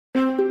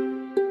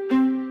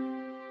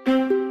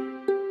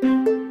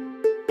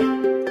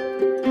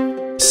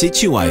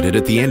Situated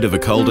at the end of a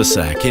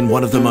cul-de-sac in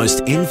one of the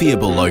most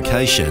enviable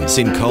locations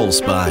in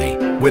Coles Bay,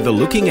 whether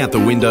looking out the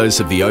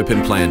windows of the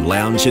open-plan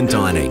lounge and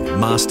dining,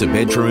 master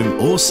bedroom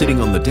or sitting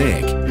on the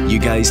deck, you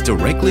gaze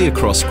directly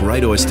across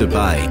Great Oyster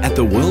Bay at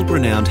the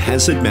world-renowned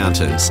Hazard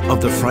Mountains of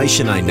the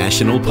Freycinet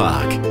National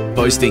Park,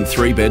 boasting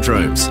 3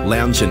 bedrooms,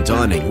 lounge and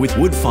dining with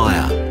wood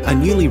fire, a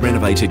newly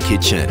renovated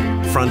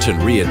kitchen, front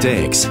and rear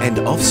decks and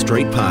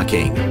off-street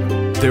parking.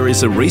 There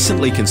is a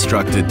recently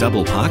constructed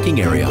double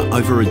parking area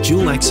over a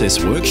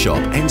dual-access workshop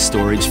and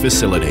storage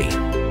facility.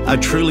 A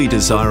truly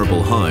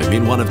desirable home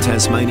in one of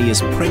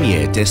Tasmania's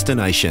premier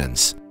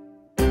destinations.